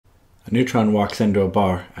A neutron walks into a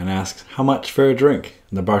bar and asks, "How much for a drink?"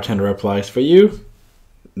 And the bartender replies, "For you,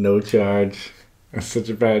 no charge." That's such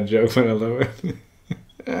a bad joke, but I love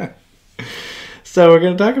it. So we're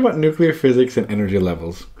going to talk about nuclear physics and energy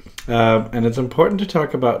levels. And it's important to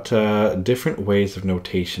talk about different ways of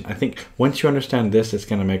notation. I think once you understand this, it's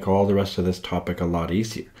going to make all the rest of this topic a lot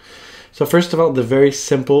easier. So first of all, the very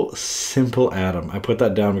simple atom. I put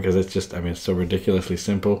that down because it's just, I mean, it's so ridiculously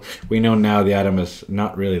simple. We know now the atom is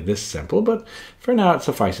not really this simple, but for now it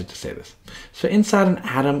suffices to say this. So inside an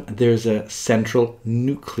atom, there's a central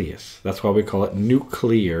nucleus. That's why we call it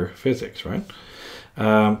nuclear physics, right?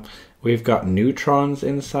 We've got neutrons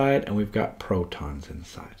inside and we've got protons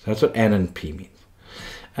inside. So that's what N and P means.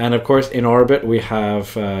 And of course, in orbit, we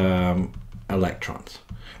have electrons.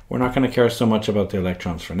 We're not going to care so much about the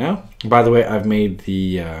electrons for now. By the way, I've made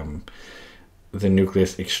the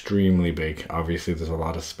nucleus extremely big. Obviously, there's a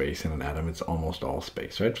lot of space in an atom. It's almost all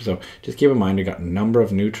space, right? So just keep in mind, you've got a number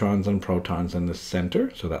of neutrons and protons in the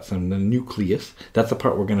center. So that's in the nucleus. That's the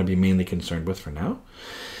part we're going to be mainly concerned with for now.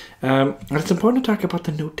 And it's important to talk about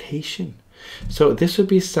the notation. So this would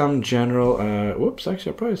be some general, whoops,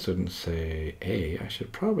 actually I probably shouldn't say A. I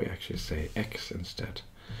should probably actually say X instead.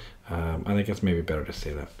 I think it's maybe better to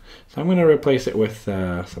say that. So I'm going to replace it with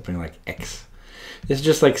something like X. This is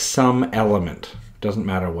just like some element. Doesn't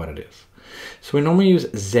matter what it is. So we normally use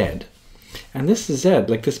Z. And this Z,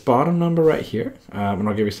 like this bottom number right here, and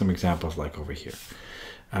I'll give you some examples like over here.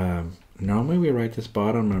 Normally we write this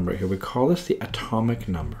bottom number here. We call this the atomic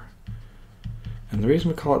number. And the reason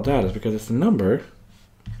we call it that is because it's the number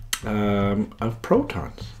of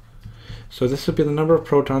protons. So this would be the number of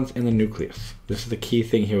protons in the nucleus. This is the key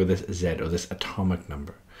thing here with this Z, or this atomic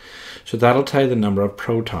number. So that'll tell you the number of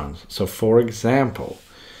protons. So for example,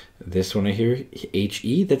 this one here,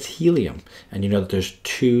 He, that's helium. And you know that there's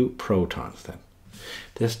 2 protons then.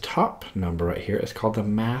 This top number right here is called the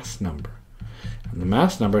mass number. And the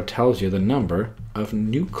mass number tells you the number of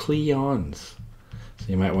nucleons. So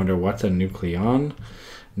you might wonder, what's a nucleon?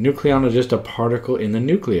 Nucleon is just a particle in the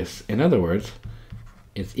nucleus. In other words,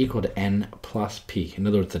 it's equal to N plus P. In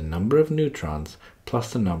other words, the number of neutrons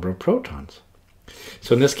plus the number of protons.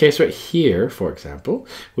 So in this case right here, for example,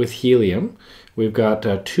 with helium, we've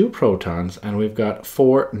got 2 protons and we've got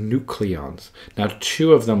 4 nucleons. Now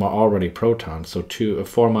 2 of them are already protons, so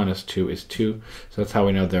 4 minus 2 is 2. So that's how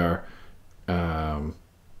we know there are,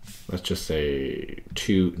 let's just say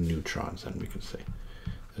 2 neutrons, and we can say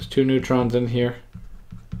there's 2 neutrons in here.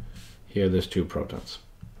 Here there's 2 protons.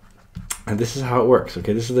 And this is how it works,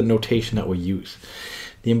 okay? This is the notation that we use.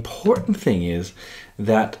 The important thing is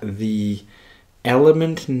that the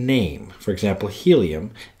element name, for example,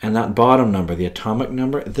 helium, and that bottom number, the atomic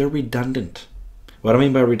number, they're redundant. What I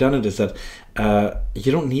mean by redundant is that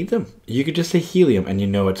you don't need them. You could just say helium and you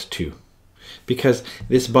know it's 2. Because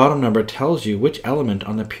this bottom number tells you which element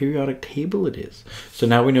on the periodic table it is. So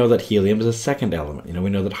now we know that helium is the second element. You know, we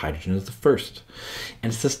know that hydrogen is the first.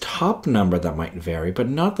 And it's this top number that might vary, but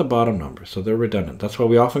not the bottom number. So they're redundant. That's why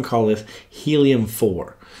we often call this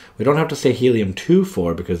helium-4. We don't have to say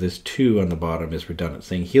helium-2,4 because this 2 on the bottom is redundant.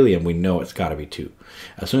 Saying helium, we know it's got to be 2.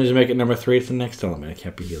 As soon as you make it number 3, it's the next element. It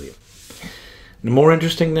can't be helium. The more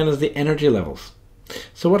interesting then is the energy levels.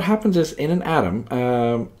 So what happens is in an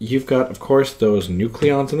atom, you've got, of course, those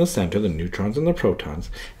nucleons in the center, the neutrons and the protons,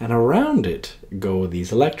 and around it go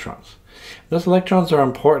these electrons. Those electrons are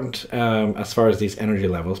important as far as these energy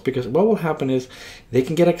levels, because what will happen is they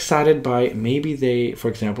can get excited by, maybe they, for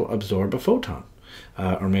example, absorb a photon.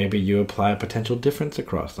 Or maybe you apply a potential difference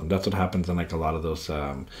across them. That's what happens in like a lot of those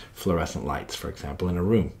fluorescent lights, for example, in a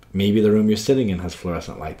room. Maybe the room you're sitting in has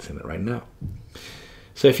fluorescent lights in it right now.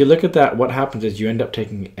 So if you look at that, what happens is you end up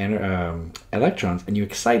taking electrons and you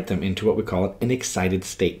excite them into what we call an excited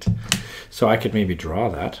state. So I could maybe draw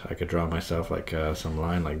that. I could draw myself like some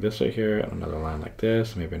line like this right here, and another line like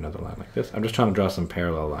this, maybe another line like this. I'm just trying to draw some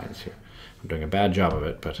parallel lines here. I'm doing a bad job of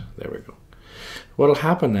it, but there we go. What will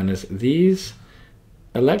happen then is these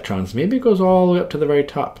electrons, maybe it goes all the way up to the very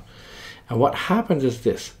top. And what happens is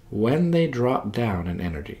this, when they drop down in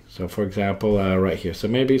energy, so for example, right here, so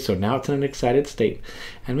now it's in an excited state,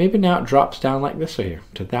 and maybe now it drops down like this right here,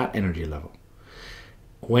 to that energy level.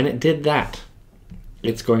 When it did that,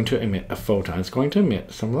 it's going to emit a photon. It's going to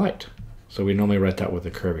emit some light. So we normally write that with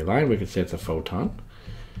a curvy line. We could say it's a photon.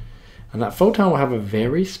 And that photon will have a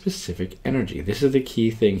very specific energy. This is the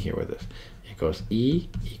key thing here with this. It goes E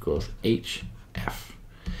equals HF.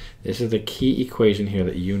 This is the key equation here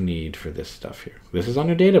that you need for this stuff here. This is on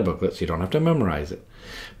your data booklet, so you don't have to memorize it.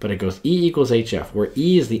 But it goes E equals HF, where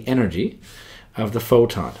E is the energy of the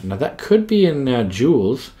photon. Now that could be in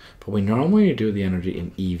joules, but we normally do the energy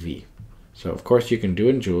in EV. So of course you can do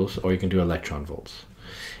it in joules or you can do electron volts.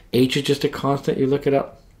 H is just a constant. You look it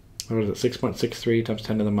up. What is it? 6.63 times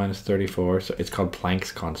 10 to the minus 34. So it's called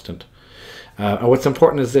Planck's constant. And what's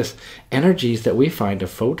important is this. Energies that we find of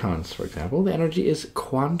photons, for example, the energy is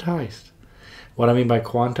quantized. What I mean by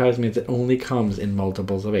quantized means it only comes in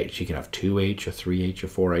multiples of h. You can have 2h or 3h or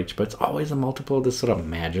 4h, but it's always a multiple of this sort of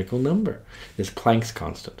magical number, this Planck's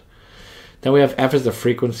constant. Then we have F is the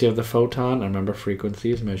frequency of the photon. And remember,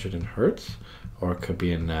 frequency is measured in hertz, or it could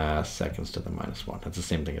be in seconds to the minus 1. That's the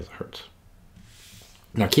same thing as hertz.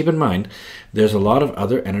 Now keep in mind, there's a lot of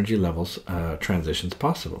other energy levels transitions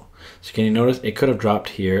possible. So can you notice it could have dropped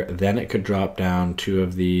here, then it could drop down 2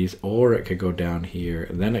 of these, or it could go down here,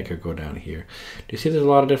 then it could go down here. Do you see there's a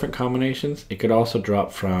lot of different combinations? It could also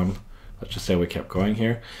drop from, let's just say we kept going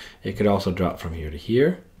here, it could also drop from here to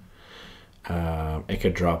here. It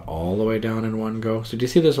could drop all the way down in one go. So do you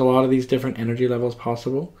see there's a lot of these different energy levels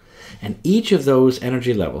possible? And each of those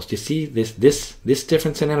energy levels, do you see this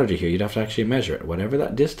difference in energy here? You'd have to actually measure it. Whatever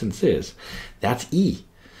that distance is, that's E.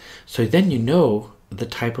 So then you know the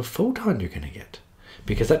type of photon you're going to get,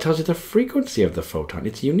 because that tells you the frequency of the photon.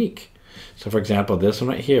 It's unique. So for example, this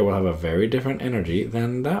one right here will have a very different energy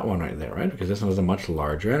than that one right there, right? Because this one has a much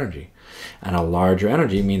larger energy. And a larger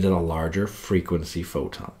energy means a larger frequency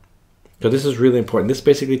photon. So this is really important. This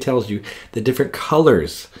basically tells you the different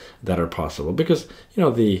colors that are possible, because you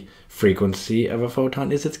know the frequency of a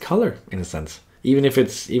photon is its color in a sense, even if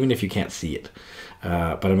you can't see it.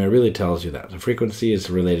 But I mean, it really tells you that the frequency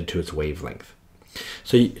is related to its wavelength.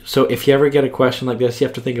 So if you ever get a question like this, you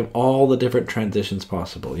have to think of all the different transitions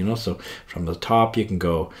possible. You know, so from the top you can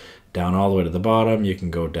go down all the way to the bottom. You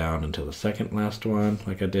can go down until the second last one,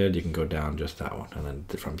 like I did. You can go down just that one, and then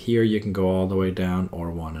from here you can go all the way down,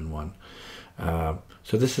 or 1 and 1.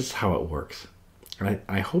 So this is how it works.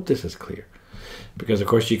 I hope this is clear, because of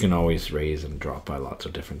course you can always raise and drop by lots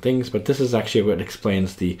of different things, but this is actually what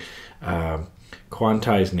explains the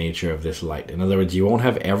quantized nature of this light. In other words, you won't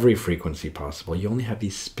have every frequency possible. You only have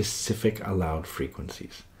these specific allowed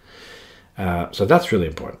frequencies. So that's really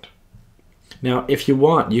important. Now, if you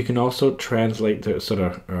want, you can also translate the sort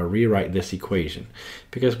of rewrite this equation,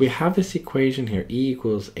 because we have this equation here, E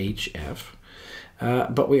equals HF.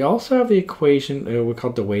 But we also have the equation, we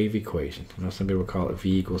call it the wave equation. You know, some people call it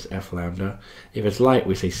V equals F lambda. If it's light,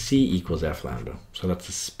 we say C equals F lambda. So that's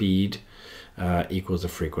the speed equals the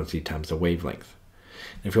frequency times the wavelength.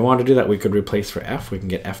 And if we want to do that, we could replace for F. We can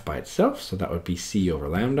get F by itself, so that would be C over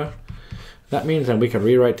lambda. That means then we can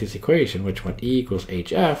rewrite this equation, which when E equals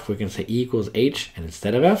HF, we can say E equals H, and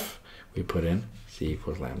instead of F, we put in C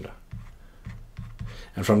equals lambda.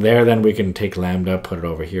 And from there, then we can take lambda, put it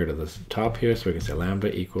over here to the top here, so we can say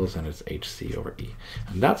lambda equals, and it's HC over E.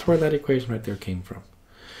 And that's where that equation right there came from.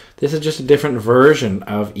 This is just a different version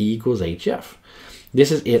of E equals HF.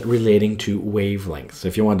 This is it relating to wavelength. So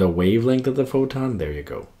if you want the wavelength of the photon, there you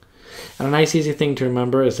go. And a nice easy thing to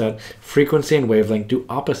remember is that frequency and wavelength do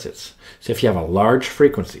opposites. So if you have a large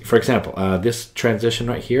frequency, for example, this transition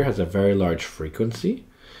right here has a very large frequency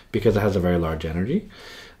because it has a very large energy.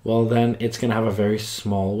 Well, then it's going to have a very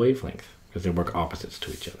small wavelength because they work opposites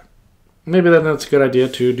to each other. Maybe then that's a good idea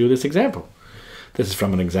to do this example. This is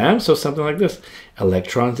from an exam, so something like this.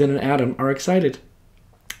 Electrons in an atom are excited,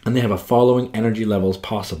 and they have a following energy levels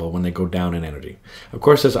possible when they go down in energy. Of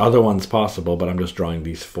course, there's other ones possible, but I'm just drawing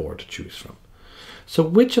these 4 to choose from. So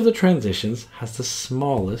which of the transitions has the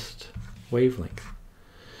smallest wavelength?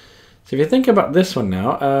 So if you think about this one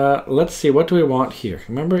now, let's see, what do we want here?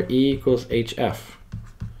 Remember, E equals HF.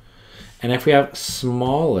 And if we have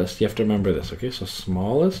smallest, you have to remember this, okay? So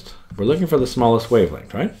smallest, we're looking for the smallest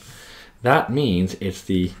wavelength, right? That means it's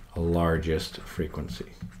the largest frequency.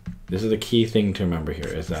 This is the key thing to remember here,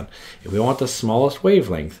 is that if we want the smallest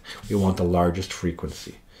wavelength, we want the largest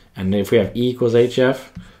frequency. And if we have E equals HF,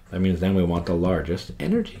 that means then we want the largest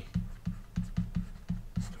energy.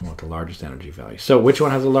 We want the largest energy value. So which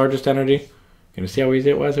one has the largest energy? Can you see how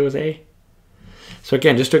easy it was? It was A. So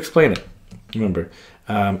again, just to explain it, remember,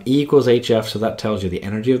 E equals HF, so that tells you the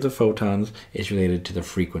energy of the photons is related to the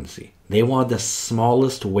frequency. They want the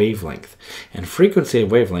smallest wavelength, and frequency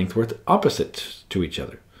and wavelength were opposite to each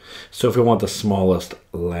other. So if we want the smallest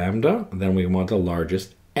lambda, then we want the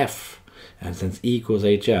largest F. And since E equals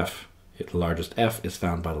HF, the largest F is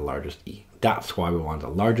found by the largest E. That's why we want the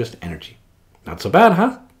largest energy. Not so bad,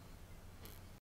 huh?